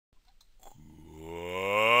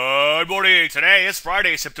morning. Today is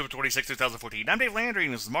Friday, September 26, 2014. I'm Dave Landry,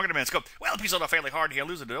 and this is the Market Man Scope. Well, the piece on a fairly hard here,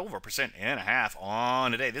 losing over 1.5%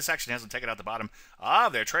 on today. This action hasn't taken out the bottom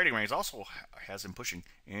of their trading range. Also has them pushing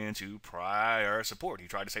into prior support. He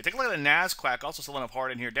tried to say, take a look at the NASDAQ, also selling up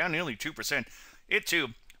hard in here, down nearly 2%. It too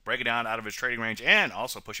breaking down out of its trading range and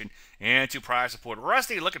also pushing into prior support.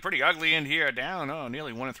 Rusty looking pretty ugly in here, down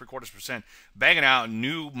nearly 1.75%, banging out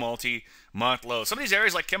new multi-month lows. Some of these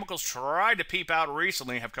areas like chemicals tried to peep out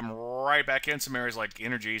recently have come right back in. Some areas like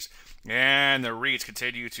energies and the REITs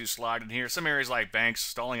continue to slide in here. Some areas like banks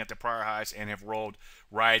stalling at the prior highs and have rolled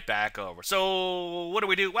right back over. So what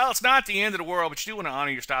do? Well, it's not the end of the world, but you do want to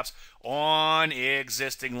honor your stops on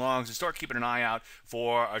existing longs and start keeping an eye out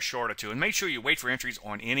for a short or two. And make sure you wait for entries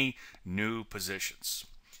on any new positions.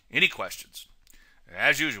 Any questions?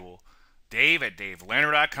 As usual, Dave at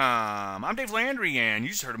DaveLandry.com. I'm Dave Landry, and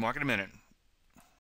you just heard a Market in a Minute.